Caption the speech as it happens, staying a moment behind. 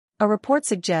A report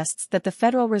suggests that the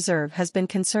Federal Reserve has been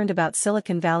concerned about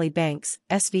Silicon Valley Bank's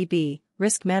SVB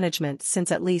risk management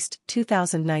since at least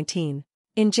 2019.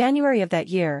 In January of that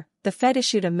year, the Fed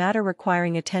issued a matter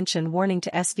requiring attention warning to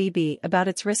SVB about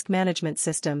its risk management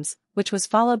systems, which was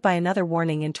followed by another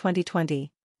warning in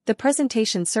 2020. The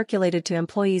presentation circulated to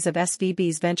employees of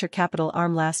SVB's venture capital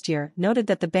arm last year noted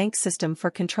that the bank's system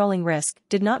for controlling risk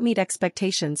did not meet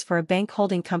expectations for a bank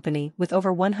holding company with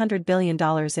over $100 billion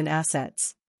in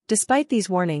assets. Despite these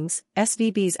warnings,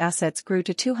 SVB's assets grew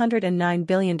to $209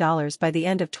 billion by the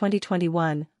end of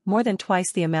 2021, more than twice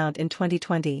the amount in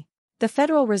 2020. The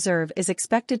Federal Reserve is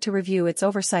expected to review its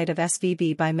oversight of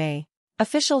SVB by May.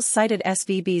 Officials cited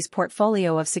SVB's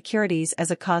portfolio of securities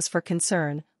as a cause for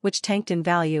concern, which tanked in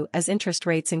value as interest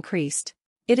rates increased.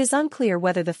 It is unclear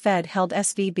whether the Fed held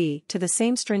SVB to the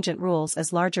same stringent rules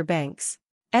as larger banks.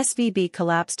 SVB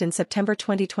collapsed in September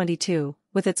 2022,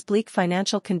 with its bleak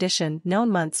financial condition known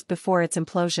months before its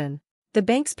implosion. The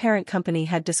bank's parent company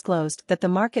had disclosed that the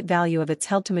market value of its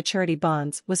held-to-maturity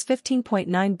bonds was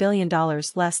 $15.9 billion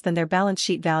less than their balance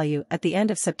sheet value at the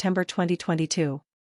end of September 2022.